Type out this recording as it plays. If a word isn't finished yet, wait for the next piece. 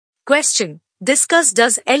Question. Discuss: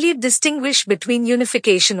 does Eliot distinguish between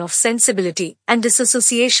unification of sensibility and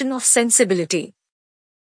dissociation of sensibility?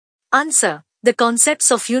 Answer. The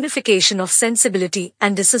concepts of unification of sensibility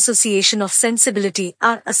and dissociation of sensibility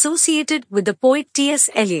are associated with the poet T.S.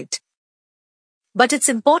 Eliot. But it's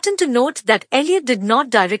important to note that Eliot did not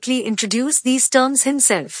directly introduce these terms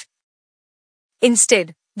himself.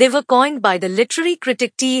 Instead, they were coined by the literary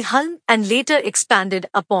critic T. Hulme and later expanded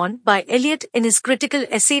upon by Eliot in his critical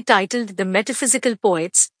essay titled The Metaphysical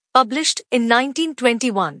Poets, published in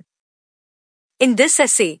 1921. In this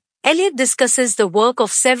essay, Eliot discusses the work of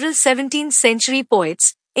several 17th-century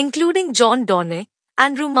poets, including John Donne,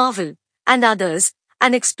 Andrew Marvell, and others,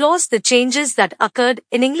 and explores the changes that occurred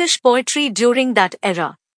in English poetry during that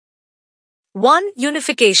era. 1.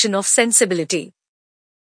 Unification of sensibility.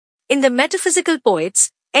 In The Metaphysical Poets,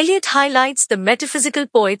 Eliot highlights the metaphysical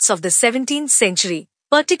poets of the 17th century,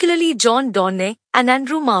 particularly John Donne and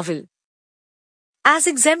Andrew Marvell, as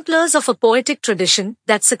exemplars of a poetic tradition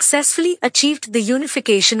that successfully achieved the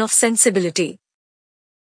unification of sensibility.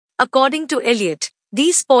 According to Eliot,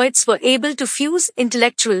 these poets were able to fuse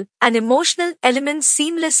intellectual and emotional elements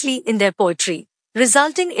seamlessly in their poetry,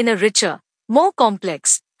 resulting in a richer, more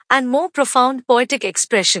complex, and more profound poetic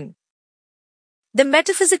expression. The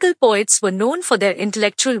metaphysical poets were known for their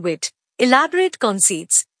intellectual wit, elaborate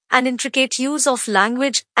conceits, and intricate use of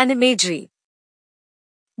language and imagery.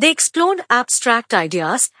 They explored abstract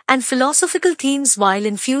ideas and philosophical themes while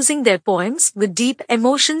infusing their poems with deep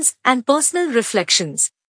emotions and personal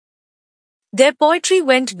reflections. Their poetry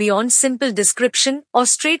went beyond simple description or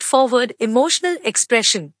straightforward emotional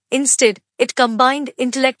expression. Instead, it combined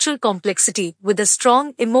intellectual complexity with a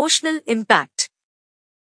strong emotional impact.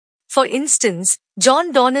 For instance,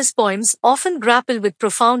 John Donne's poems often grapple with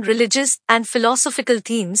profound religious and philosophical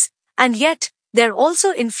themes, and yet, they're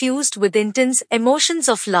also infused with intense emotions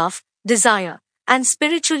of love, desire, and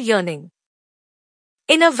spiritual yearning.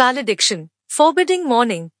 In A Valediction, Forbidding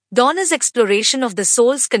Mourning, Donne's exploration of the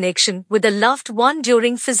soul's connection with a loved one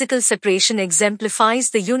during physical separation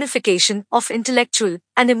exemplifies the unification of intellectual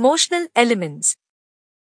and emotional elements.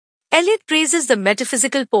 Eliot praises the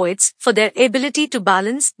metaphysical poets for their ability to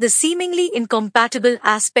balance the seemingly incompatible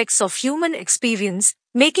aspects of human experience,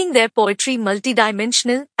 making their poetry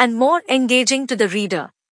multidimensional and more engaging to the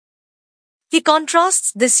reader. He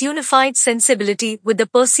contrasts this unified sensibility with the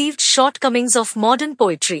perceived shortcomings of modern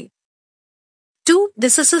poetry. 2.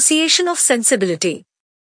 Dissociation of sensibility.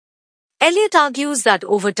 Eliot argues that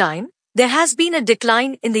over time, there has been a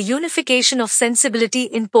decline in the unification of sensibility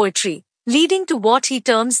in poetry, leading to what he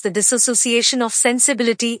terms the dissociation of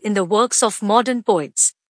sensibility in the works of modern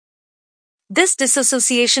poets. This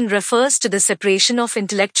dissociation refers to the separation of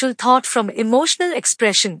intellectual thought from emotional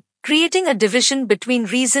expression, creating a division between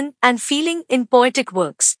reason and feeling in poetic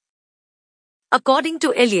works. According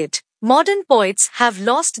to Eliot, modern poets have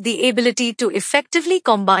lost the ability to effectively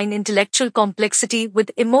combine intellectual complexity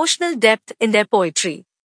with emotional depth in their poetry.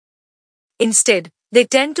 Instead, they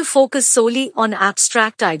tend to focus solely on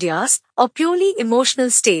abstract ideas or purely emotional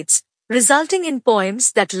states, resulting in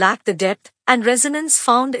poems that lack the depth and resonance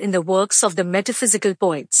found in the works of the metaphysical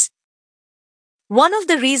poets. One of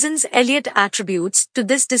the reasons Eliot attributes to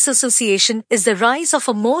this dissociation is the rise of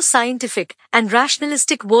a more scientific and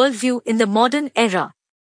rationalistic worldview in the modern era.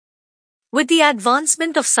 With the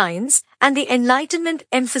advancement of science and the Enlightenment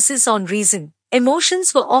emphasis on reason,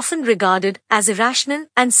 emotions were often regarded as irrational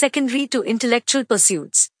and secondary to intellectual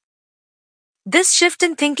pursuits. This shift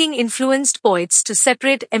in thinking influenced poets to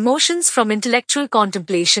separate emotions from intellectual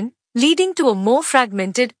contemplation, leading to a more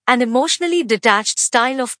fragmented and emotionally detached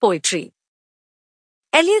style of poetry.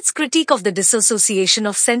 Eliot's critique of the dissociation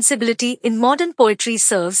of sensibility in modern poetry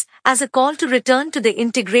serves as a call to return to the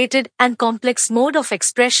integrated and complex mode of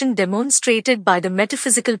expression demonstrated by the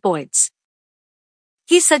metaphysical poets.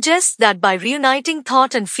 He suggests that by reuniting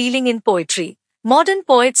thought and feeling in poetry, modern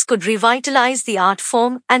poets could revitalize the art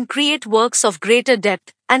form and create works of greater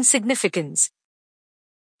depth and significance.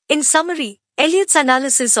 In summary, Eliot's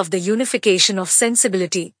analysis of the unification of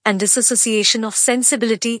sensibility and dissociation of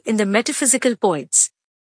sensibility in the metaphysical poets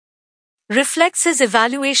reflects his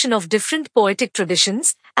evaluation of different poetic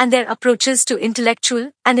traditions and their approaches to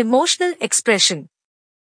intellectual and emotional expression.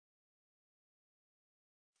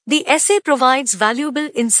 The essay provides valuable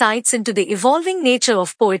insights into the evolving nature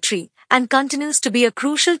of poetry and continues to be a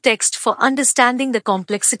crucial text for understanding the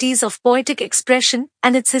complexities of poetic expression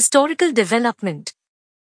and its historical development.